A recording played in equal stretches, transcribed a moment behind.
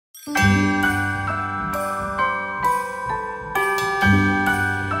Hi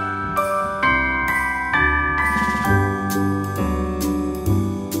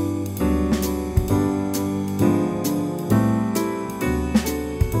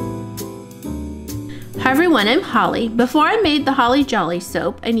everyone, I'm Holly. Before I made the Holly Jolly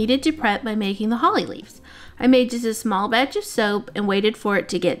soap, I needed to prep by making the holly leaves. I made just a small batch of soap and waited for it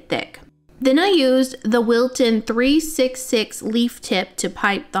to get thick. Then I used the Wilton 366 leaf tip to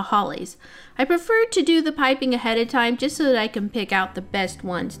pipe the hollies. I preferred to do the piping ahead of time just so that I can pick out the best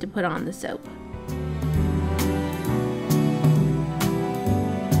ones to put on the soap.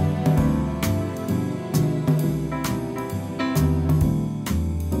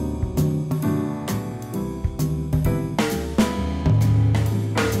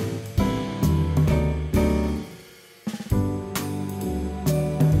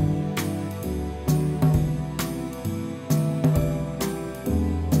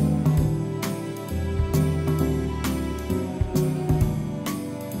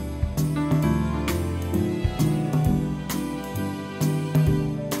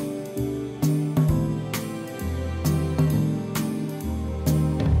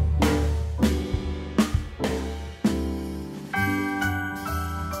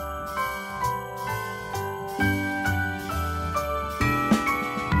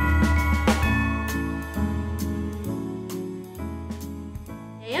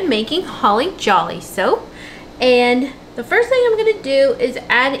 I'm making Holly Jolly soap, and the first thing I'm going to do is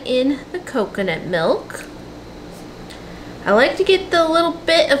add in the coconut milk. I like to get the little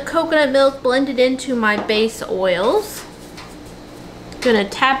bit of coconut milk blended into my base oils. Going to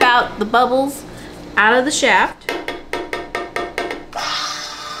tap out the bubbles out of the shaft.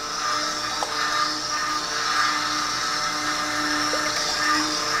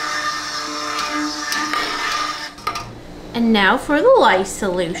 And now for the lye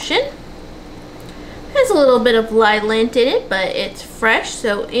solution. It has a little bit of lye lint in it, but it's fresh,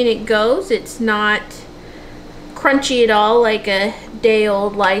 so in it goes. It's not crunchy at all like a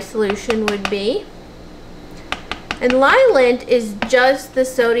day-old lye solution would be. And lye lint is just the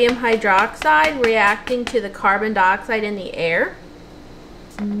sodium hydroxide reacting to the carbon dioxide in the air.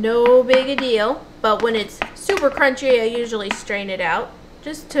 It's no big a deal, but when it's super crunchy, I usually strain it out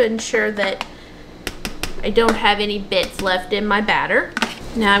just to ensure that I don't have any bits left in my batter.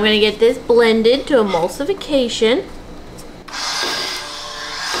 Now I'm going to get this blended to emulsification.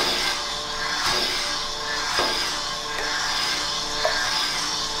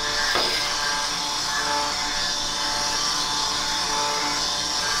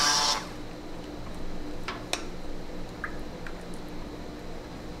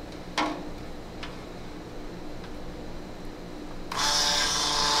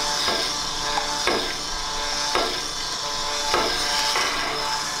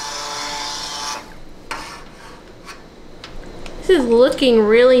 This is looking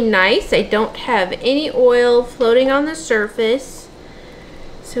really nice. I don't have any oil floating on the surface,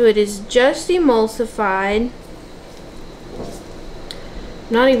 so it is just emulsified. I'm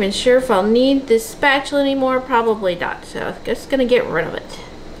not even sure if I'll need this spatula anymore. Probably not, so I'm just gonna get rid of it.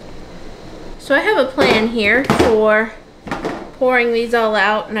 So I have a plan here for pouring these all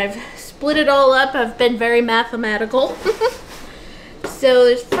out, and I've split it all up. I've been very mathematical. So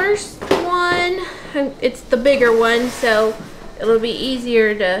this first one, it's the bigger one, so it'll be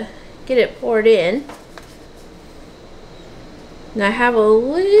easier to get it poured in. And I have a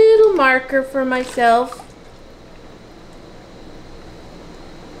little marker for myself.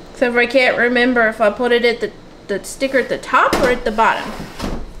 Except for I can't remember if I put it at the sticker at the top or at the bottom.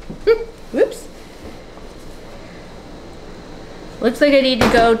 Whoops. Looks like I need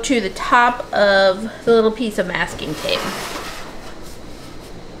to go to the top of the little piece of masking tape.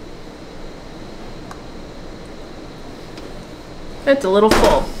 That's a little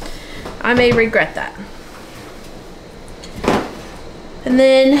full. I may regret that. And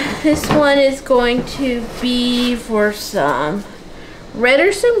then this one is going to be for some red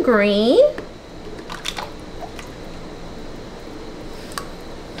or some green.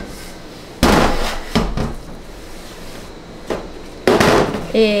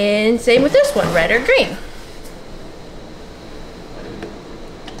 And same with this one, red or green.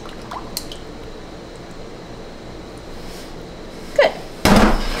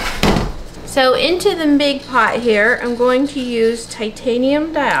 So into the big pot here, I'm going to use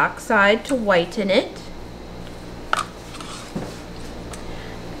titanium dioxide to whiten it.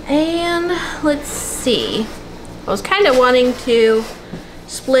 And let's see. I was kind of wanting to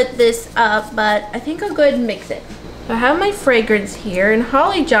split this up, but I think I'll go ahead and mix it. So I have my fragrance here, and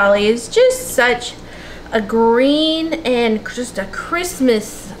Holly Jolly is just such a green and just a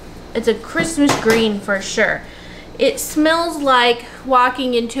Christmas It's a Christmas green for sure. It smells like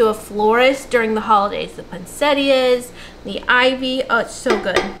walking into a florist during the holidays. The poinsettias, the ivy, oh, it's so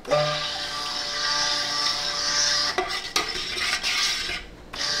good.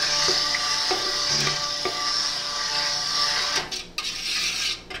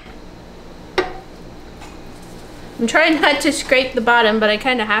 I'm trying not to scrape the bottom, but I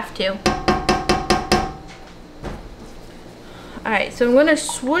kind of have to. Alright, so I'm going to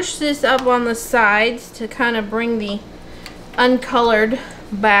swoosh this up on the sides to kind of bring the uncolored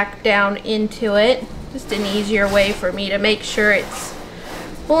back down into it. Just an easier way for me to make sure it's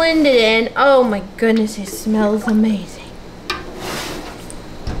blended in. Oh my goodness, it smells amazing.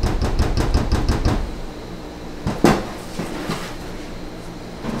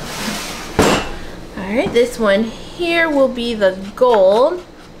 Alright, this one here will be the gold.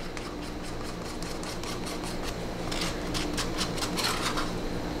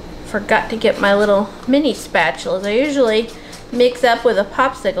 Forgot to get my little mini spatulas. I usually mix up with a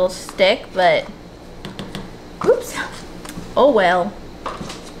popsicle stick, but oops, oh well.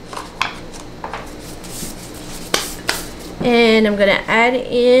 And I'm gonna add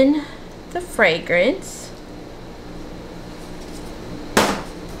in the fragrance.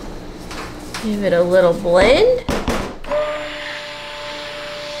 Give it a little blend.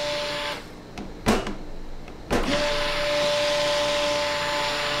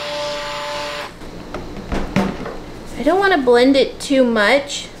 I don't want to blend it too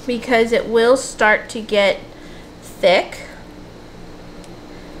much because it will start to get thick.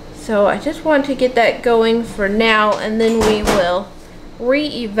 So I just want to get that going for now, and then we will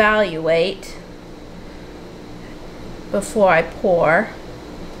reevaluate before I pour.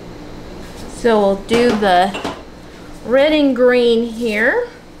 So we'll do the red and green here.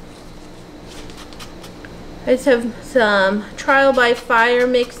 I just have some Trial by Fire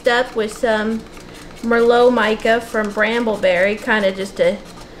mixed up with some Merlot mica from Bramble Berry, kind of just to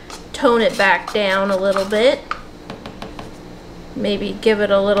tone it back down a little bit. Maybe give it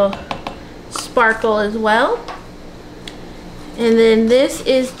a little sparkle as well. And then this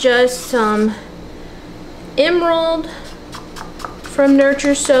is just some Emerald from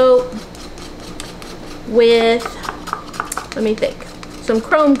Nurture Soap with, let me think, some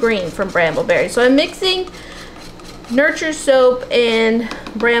Chrome Green from Bramble Berry. So I'm mixing Nurture Soap and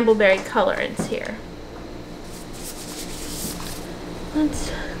Bramble Berry colorants here. Let's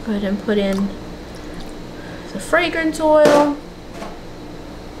go ahead and put in the fragrance oil.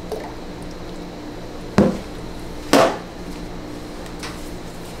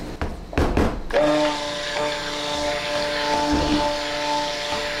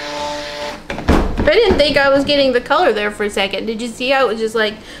 I didn't think I was getting the color there for a second. Did you see how it was just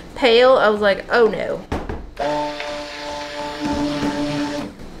like pale? I was like, oh no.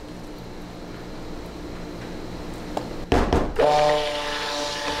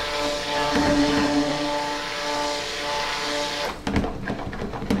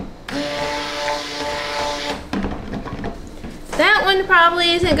 That one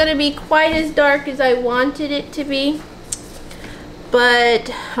probably isn't going to be quite as dark as I wanted it to be,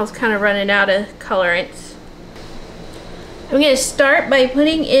 but I was kind of running out of colorants. I'm going to start by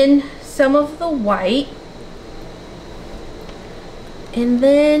putting in some of the white, and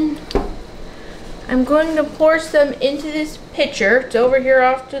then I'm going to pour some into this pitcher. It's over here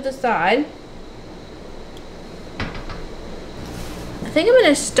off to the side. I think I'm going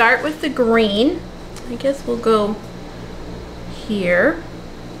to start with the green. I guess we'll go here.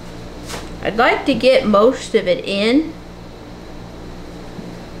 I'd like to get most of it in.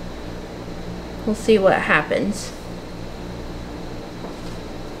 We'll see what happens.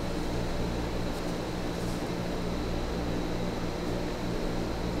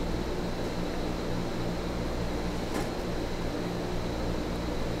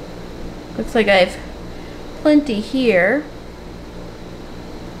 Looks like I've plenty here.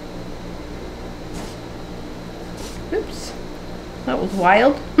 Oops, that was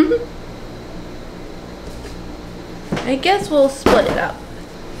wild. I guess we'll split it up.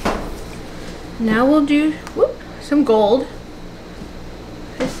 Now we'll do some gold.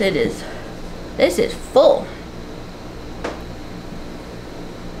 This is full.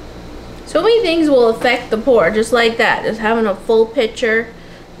 So many things will affect the pour, just like that. Just having a full pitcher,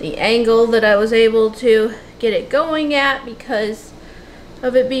 the angle that I was able to get it going at because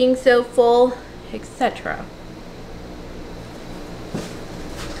of it being so full, etc.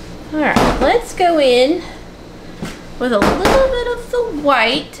 Alright, let's go in with a little bit of the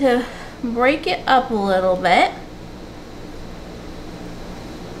white to break it up a little bit.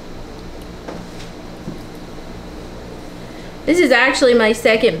 This is actually my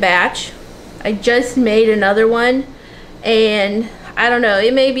second batch. I just made another one, and I don't know,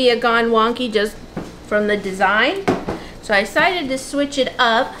 it may be a gone wonky just from the design. So I decided to switch it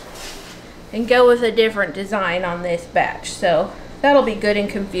up and go with a different design on this batch. So that'll be good and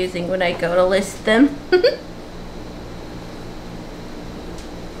confusing when I go to list them.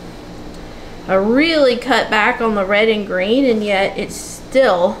 I really cut back on the red and green, and yet it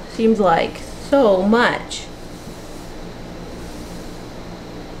still seems like so much.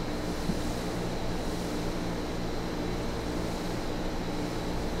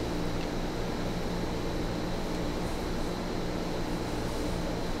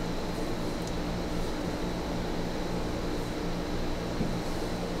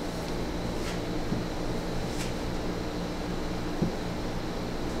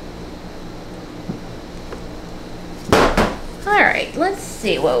 Alright, let's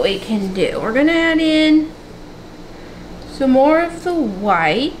see what we can do. We're going to add in some more of the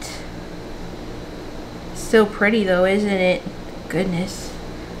white. So pretty though, isn't it? Goodness.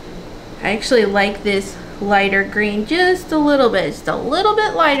 I actually like this lighter green just a little bit. It's a little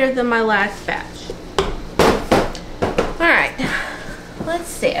bit lighter than my last batch. Alright, let's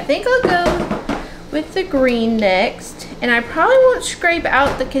see. I think I'll go with the green next. And I probably won't scrape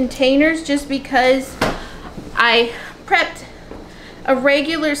out the containers just because I prepped a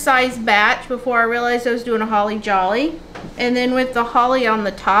regular size batch before I realized I was doing a holly jolly, and then with the holly on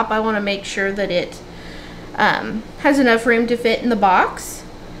the top I want to make sure that it has enough room to fit in the box.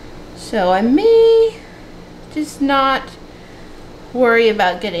 So I may just not worry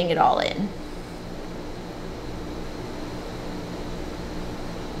about getting it all in.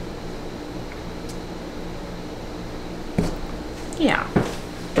 Yeah.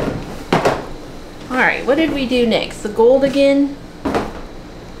 Alright, what did we do next? The gold again?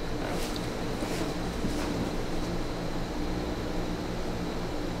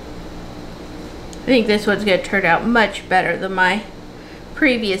 I think this one's going to turn out much better than my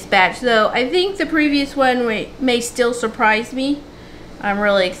previous batch, though I think the previous one may still surprise me. I'm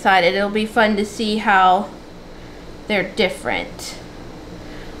really excited. It'll be fun to see how they're different.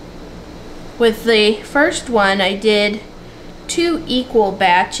 With the first one, I did 2 equal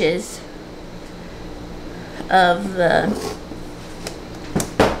batches of the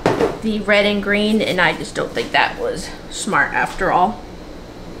red and green, and I just don't think that was smart after all.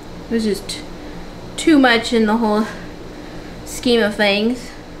 It was just too much in the whole scheme of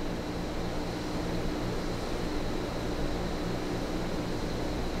things.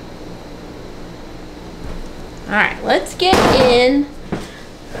 Alright, let's get in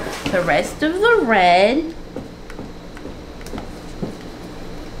the rest of the red.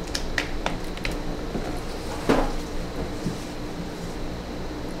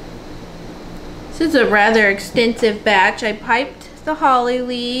 This is a rather extensive batch. I piped the holly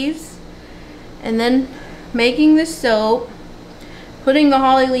leaves, and then making the soap, putting the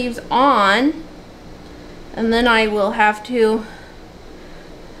holly leaves on, and then I will have to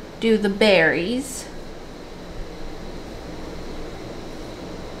do the berries.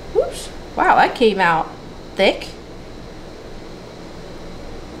 Whoops, wow, that came out thick.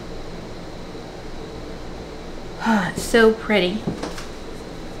 It's so pretty.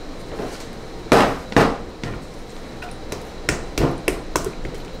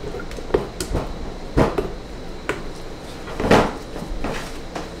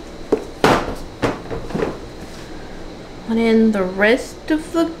 Put in the rest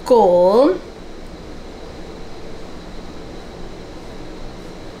of the gold.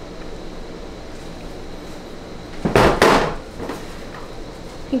 I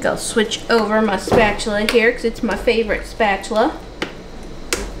think I'll switch over my spatula here because it's my favorite spatula.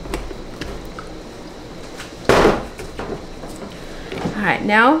 Alright,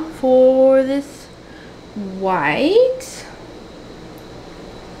 now for this white.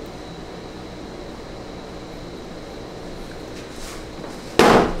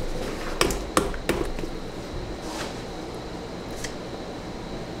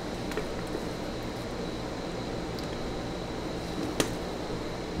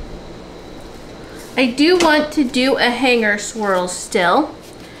 I do want to do a hanger swirl still.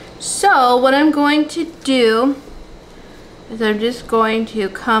 So what I'm going to do is I'm just going to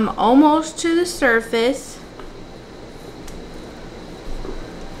come almost to the surface.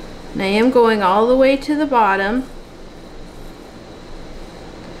 And I am going all the way to the bottom.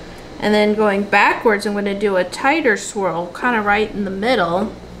 And then going backwards, I'm going to do a tighter swirl, kind of right in the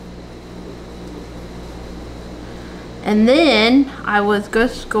middle. And then I was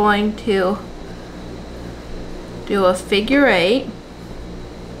just going to do a figure 8.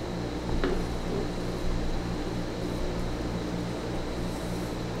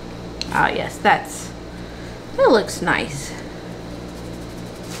 Oh yes, that looks nice.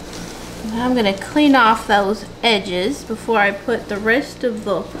 Now I'm gonna clean off those edges before I put the rest of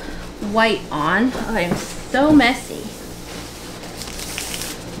the white on. Oh, I'm so messy.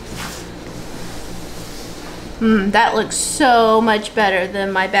 That looks so much better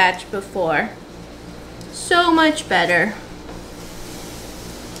than my batch before. So much better.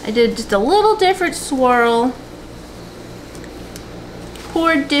 I did just a little different swirl.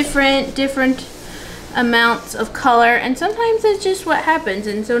 Poured different amounts of color, and sometimes it's just what happens.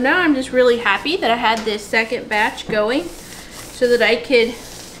 And so now I'm just really happy that I had this second batch going so that I could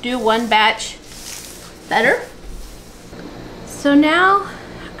do one batch better. So now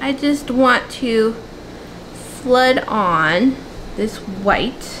I just want to flood on this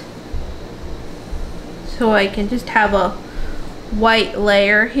white so I can just have a white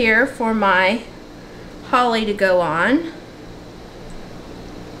layer here for my holly to go on.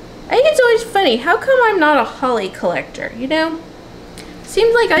 I think it's always funny, how come I'm not a holly collector, you know?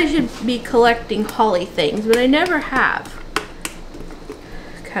 Seems like I should be collecting holly things, but I never have.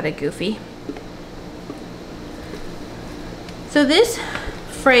 Kind of goofy. So this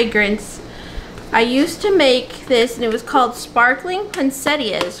fragrance, I used to make this, and it was called Sparkling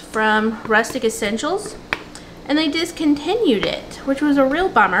Poinsettias from Rustic Essentials, and they discontinued it, which was a real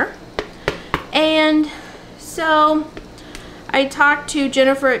bummer. And so I talked to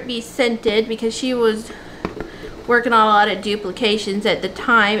Jennifer at Be Scented because she was working on a lot of duplications at the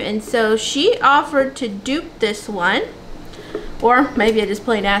time, and so she offered to dupe this one, or maybe I just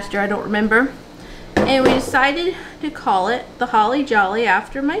plain asked her, I don't remember. And we decided to call it the Holly Jolly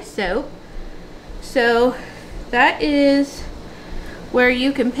after my soap. So that is where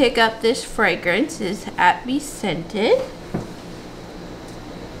you can pick up this fragrance, is at Be Scented.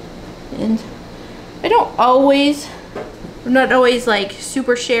 And I'm not always like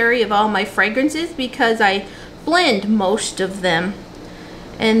super sherry of all my fragrances because I blend most of them.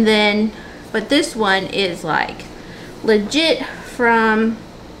 And then, but this one is like legit from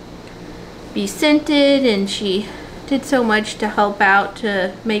Be Scented, and she did so much to help out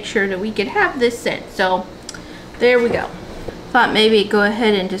to make sure that we could have this scent. So there we go. Thought maybe go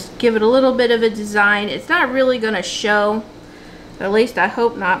ahead and just give it a little bit of a design. It's not really going to show, or at least I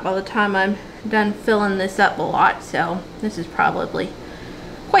hope not, by the time I'm done filling this up a lot. So this is probably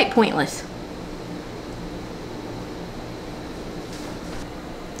quite pointless.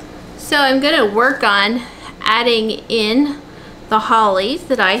 So I'm going to work on adding in the hollies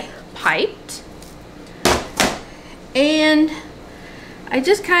that I piped, and I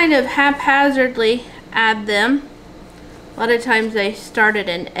just kind of haphazardly add them. A lot of times I start at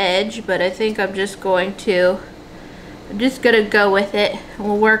an edge, but I think I'm just going to go with it, and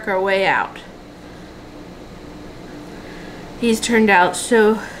we'll work our way out. These turned out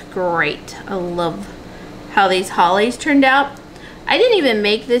so great. I love how these hollies turned out. I didn't even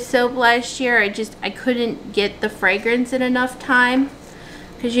make this soap last year. I couldn't get the fragrance in enough time,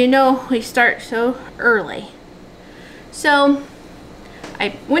 because you know we start so early. So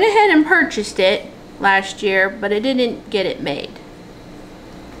I went ahead and purchased it last year, but I didn't get it made.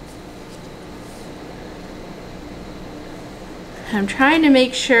 I'm trying to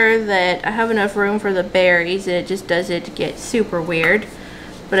make sure that I have enough room for the berries and it just doesn't get super weird,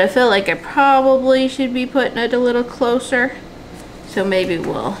 but I feel like I probably should be putting it a little closer, so maybe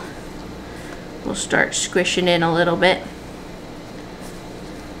we'll start squishing in a little bit.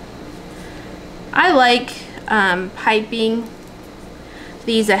 I like piping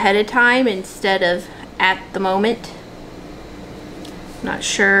these ahead of time instead of at the moment. Not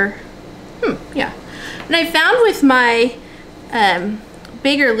sure. Yeah. And I found with my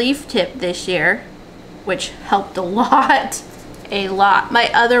bigger leaf tip this year, which helped a lot. My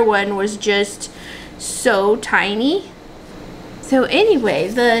other one was just so tiny. So anyway,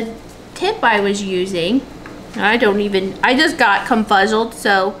 the tip I was using, I just got confuzzled,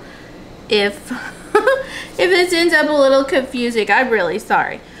 so if if this ends up a little confusing, I'm really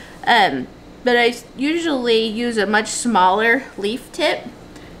sorry. But I usually use a much smaller leaf tip,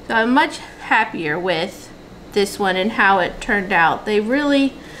 so I'm much happier with this one and how it turned out. They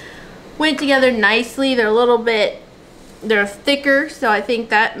really went together nicely. They're thicker, so I think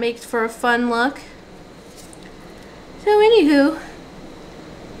that makes for a fun look. So anywho,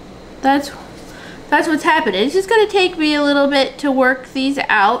 that's what's happening. It's just going to take me a little bit to work these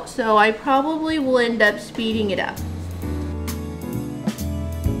out, so I probably will end up speeding it up.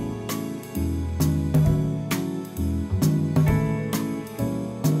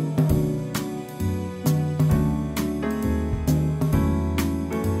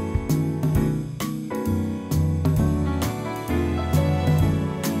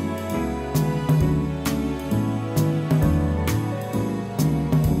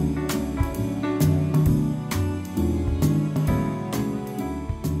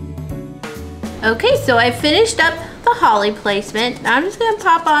 Okay, so I finished up the holly placement. Now I'm just gonna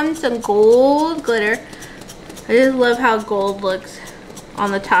pop on some gold glitter. I just love how gold looks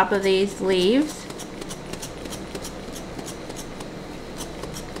on the top of these leaves.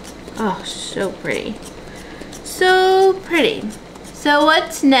 Oh, so pretty. So pretty. So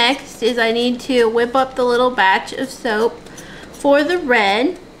what's next is I need to whip up the little batch of soap for the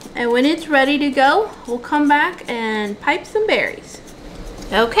red. And when it's ready to go, we'll come back and pipe some berries.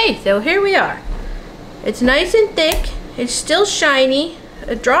 Okay, so here we are. It's nice and thick. It's still shiny.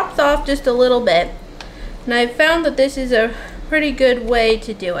 It drops off just a little bit. And I found that this is a pretty good way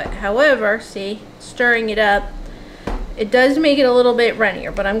to do it. However, see, stirring it up, it does make it a little bit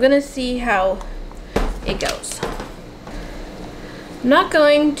runnier, but I'm gonna see how it goes. I'm not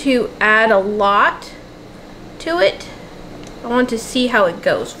going to add a lot to it. I want to see how it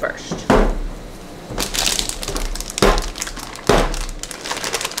goes first.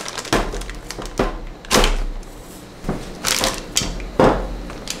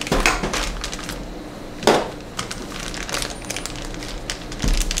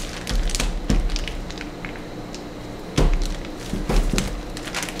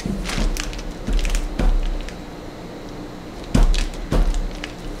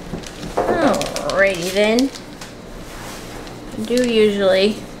 Alrighty then. I do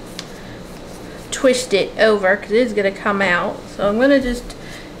usually twist it over because it's going to come out. So I'm going to just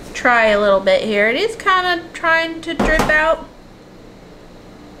try a little bit here. It is kind of trying to drip out.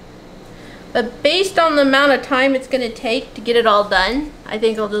 But based on the amount of time it's going to take to get it all done, I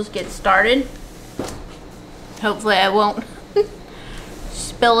think I'll just get started. Hopefully I won't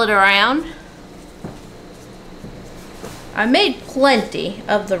spill it around. I made plenty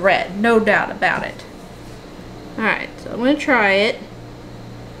of the red, no doubt about it. Alright, so I'm going to try it.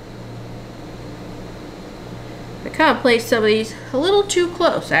 I kind of placed some of these a little too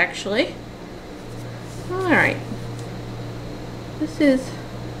close, actually. Alright. This is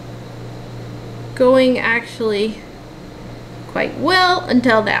going actually quite well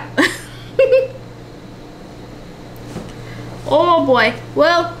until now. Oh boy.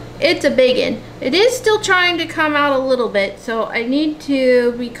 Well, it's a big one. It is still trying to come out a little bit, so I need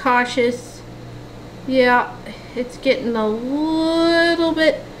to be cautious. Yeah, it's getting a little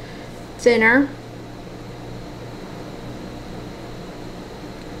bit thinner.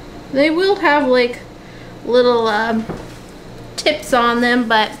 They will have like little tips on them,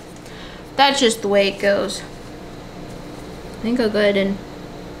 but that's just the way it goes. I think I'll go ahead and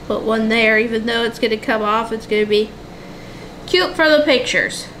put one there, even though it's going to come off. It's going to be cute for the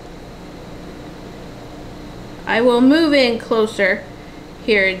pictures. I will move in closer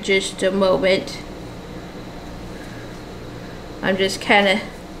here in just a moment. I'm just kind of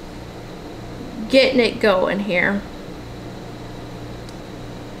getting it going here.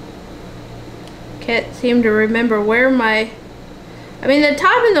 Can't seem to remember where my... I mean, the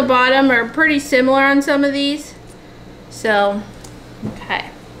top and the bottom are pretty similar on some of these. So,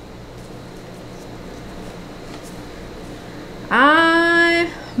 okay.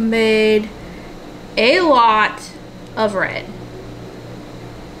 I made a lot of red.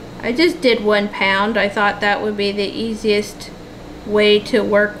 I just did 1 pound. I thought that would be the easiest way to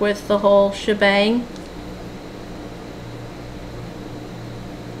work with the whole shebang.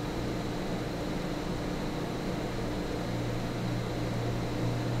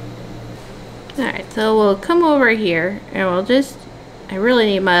 Alright, so we'll come over here and we'll just, I really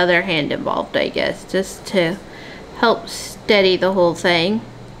need my other hand involved, I guess, just to help steady the whole thing.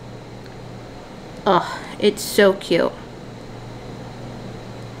 Oh, it's so cute.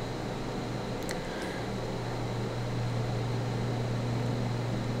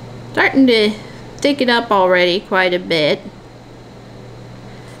 Starting to thicken up already quite a bit.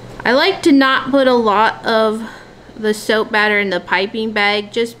 I like to not put a lot of the soap batter in the piping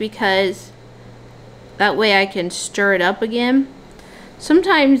bag just because that way I can stir it up again.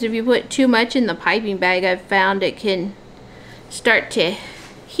 Sometimes if you put too much in the piping bag, I've found it can start to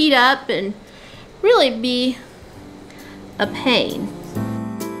heat up and really be a pain.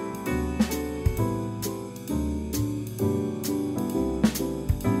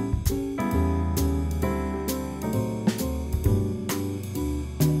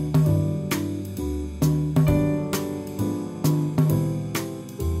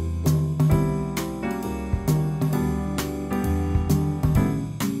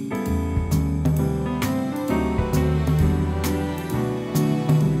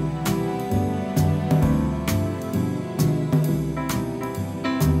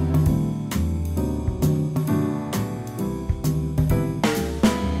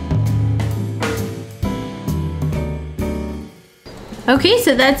 Okay,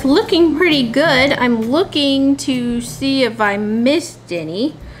 so that's looking pretty good. I'm looking to see if I missed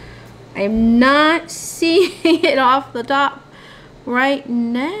any. I'm not seeing it off the top right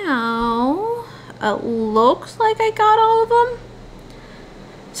now. It looks like I got all of them.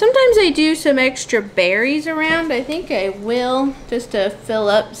 Sometimes I do some extra berries around. I think I will, just to fill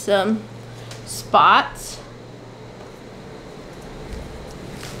up some spots.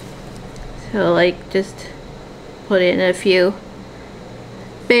 So like just put in a few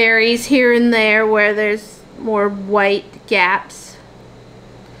berries here and there where there's more white gaps.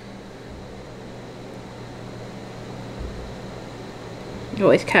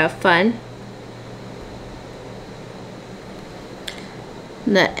 Always kind of fun.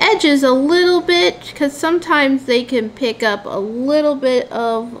 And the edges a little bit, because sometimes they can pick up a little bit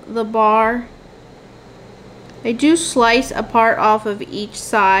of the bar. I do slice a part off of each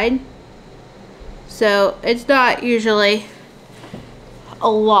side, so it's not usually a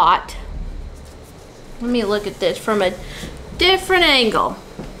lot. Let me look at this from a different angle.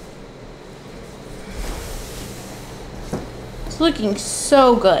 It's looking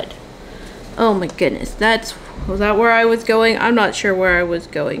so good. Oh my goodness, was that where I was going? I'm not sure where I was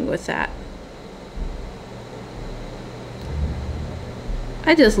going with that.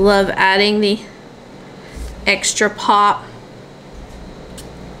 I just love adding the extra pop.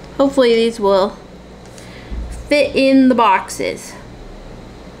 Hopefully these will fit in the boxes.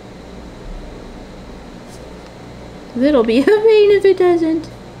 It'll be a pain if it doesn't.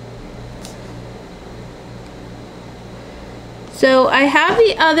 So I have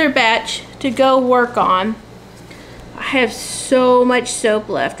the other batch to go work on. I have so much soap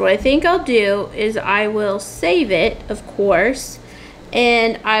left. What I think I'll do is I will save it, of course,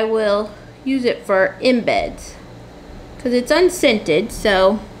 and I will use it for embeds because it's unscented,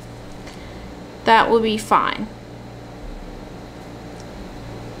 so that will be fine.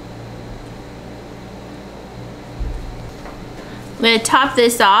 I'm going to top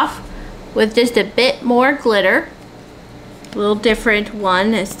this off with just a bit more glitter. A little different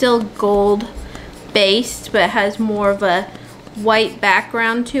one. It's still gold based, but it has more of a white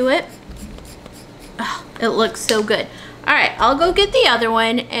background to it. Oh, it looks so good. Alright, I'll go get the other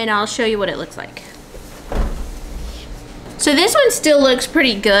one and I'll show you what it looks like. So this one still looks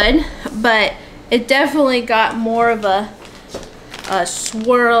pretty good, but it definitely got more of a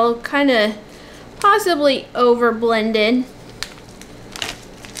swirl, kind of possibly over blended.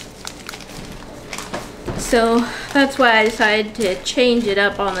 So that's why I decided to change it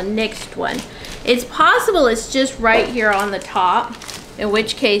up on the next one. It's possible it's just right here on the top, in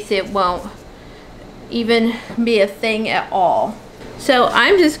which case it won't even be a thing at all. So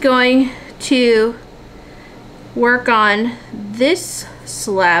I'm just going to work on this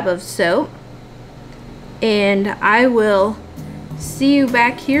slab of soap, and I will see you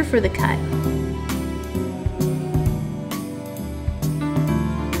back here for the cut.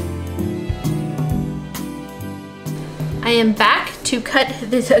 I am back to cut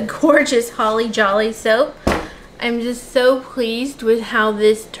this gorgeous Holly Jolly soap. I'm just so pleased with how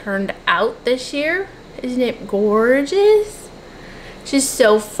this turned out this year. Isn't it gorgeous? It's just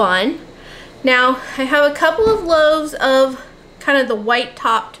so fun. Now, I have a couple of loaves of kind of the white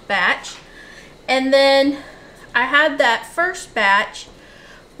topped batch, and then I had that first batch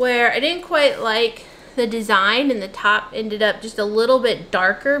where I didn't quite like the design, and the top ended up just a little bit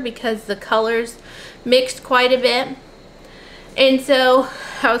darker because the colors mixed quite a bit. And so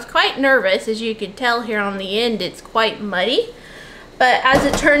I was quite nervous. As you can tell here on the end, it's quite muddy, but as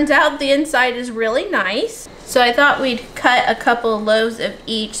it turns out, the inside is really nice. So I thought we'd cut a couple of loaves of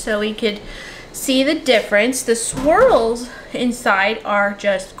each so we could see the difference. The swirls inside are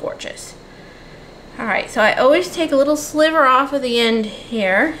just gorgeous. Alright, so I always take a little sliver off of the end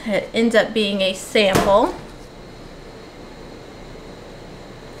here. It ends up being a sample.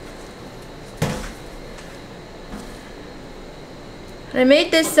 I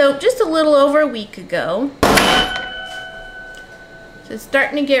made this soap just a little over a week ago. So it's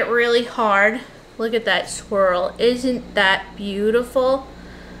starting to get really hard. Look at that swirl. Isn't that beautiful?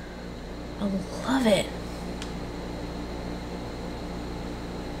 I love it.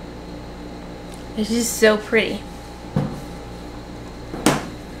 It's just so pretty.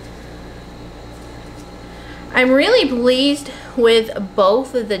 I'm really pleased with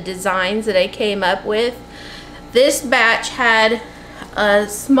both of the designs that I came up with. This batch had a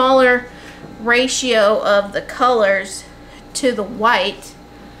smaller ratio of the colors to the white.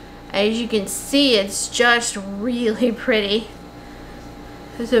 As you can see, it's just really pretty.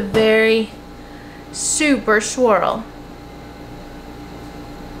 It's a very super swirl.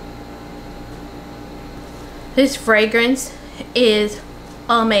 This fragrance is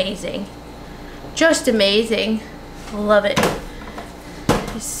amazing. Just amazing. Love it.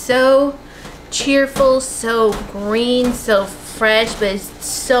 It's so cheerful, so green, so fresh, but it's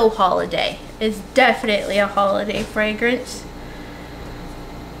so holiday. It's definitely a holiday fragrance.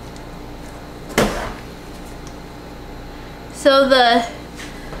 So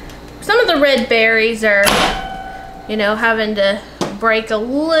some of the red berries are, you know, having to break a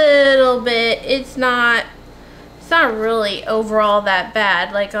little bit. It's not really overall that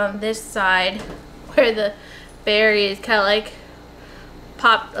bad. Like on this side where the berry is kind of like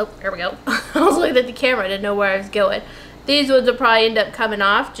popped. Oh, here we go. I was looking at the camera, I didn't know where I was going. These ones will probably end up coming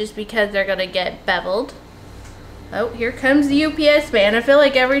off just because they're gonna get beveled. Oh, here comes the UPS man. I feel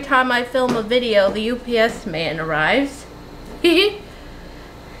like every time I film a video, the UPS man arrives. I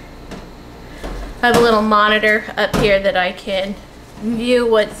have a little monitor up here that I can view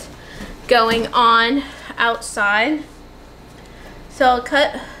what's going on outside. So I'll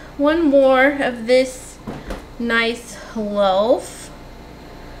cut one more of this nice loaf.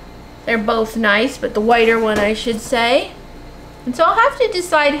 They're both nice, but the whiter one I should say. And so I'll have to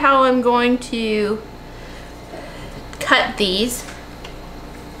decide how I'm going to cut these.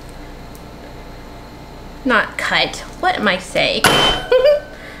 Not cut, what am I saying?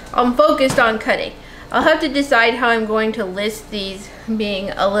 I'm focused on cutting. I'll have to decide how I'm going to list these being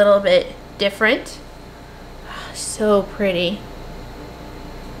a little bit different. So pretty.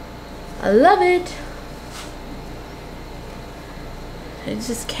 I love it. It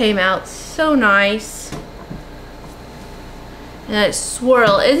just came out so nice. And that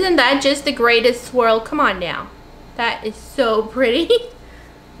swirl, isn't that just the greatest swirl? Come on now. That is so pretty.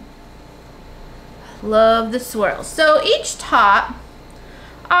 Love the swirl. So each top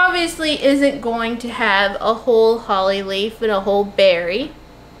obviously isn't going to have a whole holly leaf and a whole berry.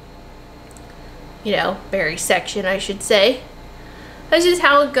 You know, berry section I should say. That's just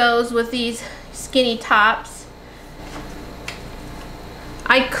how it goes with these skinny tops.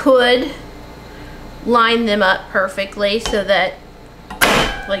 I could line them up perfectly so that,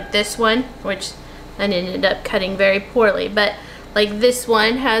 like this one, which I ended up cutting very poorly, but like this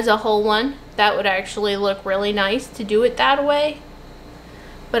one has a whole one. That would actually look really nice to do it that way.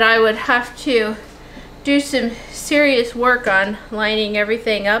 But I would have to do some serious work on lining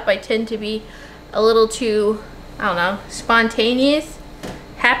everything up. I tend to be a little too, I don't know, spontaneous,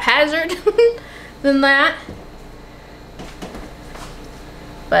 haphazard than that.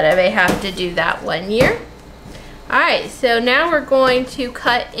 But I may have to do that one year. Alright, so now we're going to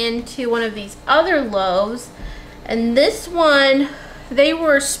cut into one of these other loaves. And this one, they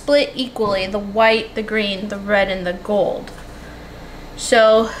were split equally, the white, the green, the red, and the gold.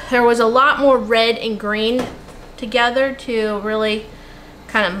 So there was a lot more red and green together to really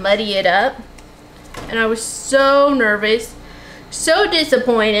kind of muddy it up. And I was so nervous, so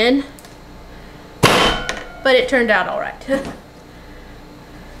disappointed, but it turned out all right.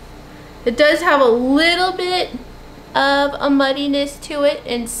 It does have a little bit of a muddiness to it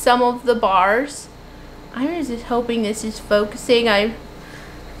in some of the bars. I'm just hoping this is focusing.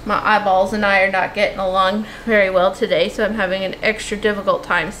 My eyeballs and I are not getting along very well today, so I'm having an extra difficult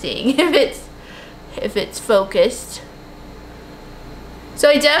time seeing if it's focused. So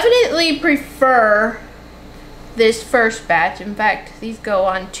I definitely prefer this first batch. In fact, these go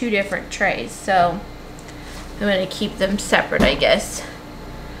on 2 different trays, so I'm going to keep them separate, I guess.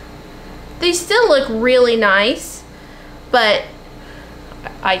 They still look really nice, but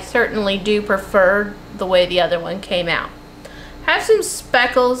I certainly do prefer the way the other one came out. I have some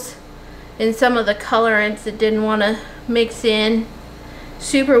speckles in some of the colorants that didn't want to mix in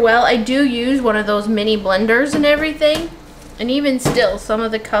super well. I do use one of those mini blenders and everything, and even still some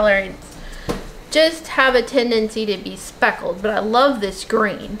of the colorants just have a tendency to be speckled, but I love this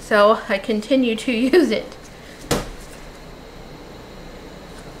green, so I continue to use it.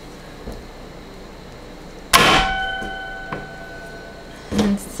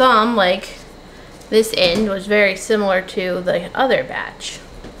 And some, like this end, was very similar to the other batch.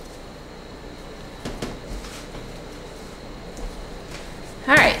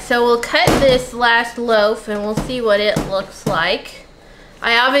 Alright, so we'll cut this last loaf and we'll see what it looks like.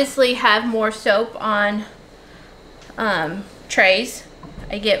 I obviously have more soap on trays.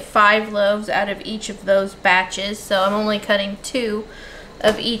 I get 5 loaves out of each of those batches, so I'm only cutting 2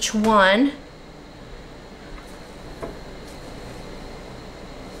 of each one.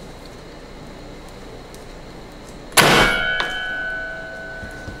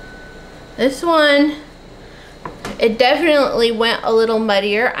 This one, it definitely went a little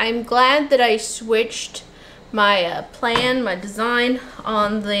muddier. I'm glad that I switched my my design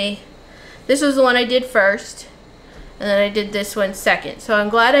on this was the one I did first. and then I did this one second. So I'm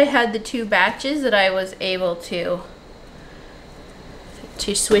glad I had the 2 batches that I was able to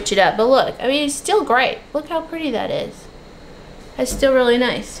switch it up. But look, I mean, it's still great. Look how pretty that is. It's still really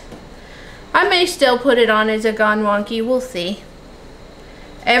nice. I may still put it on as a Gone Wonky. We'll see.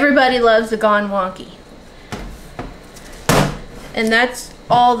 Everybody loves the Gone Wonky. And that's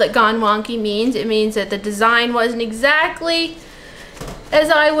all that Gone Wonky means. It means that the design wasn't exactly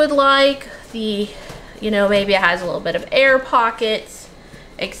as I would like. You know, maybe it has a little bit of air pockets,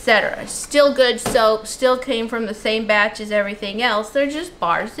 etc. Still good soap, still came from the same batch as everything else. They're just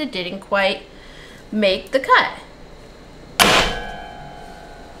bars that didn't quite make the cut.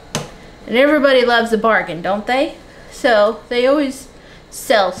 And everybody loves a bargain, don't they? So they always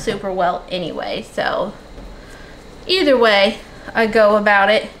sell super well anyway. So either way I go about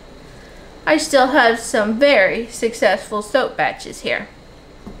it, I still have some very successful soap batches here.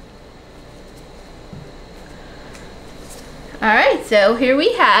 Alright, so here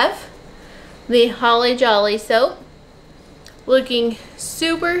we have the Holly Jolly soap, looking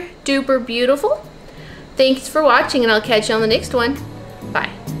super duper beautiful. Thanks for watching, and I'll catch you on the next one.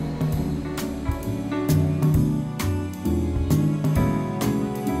 Bye.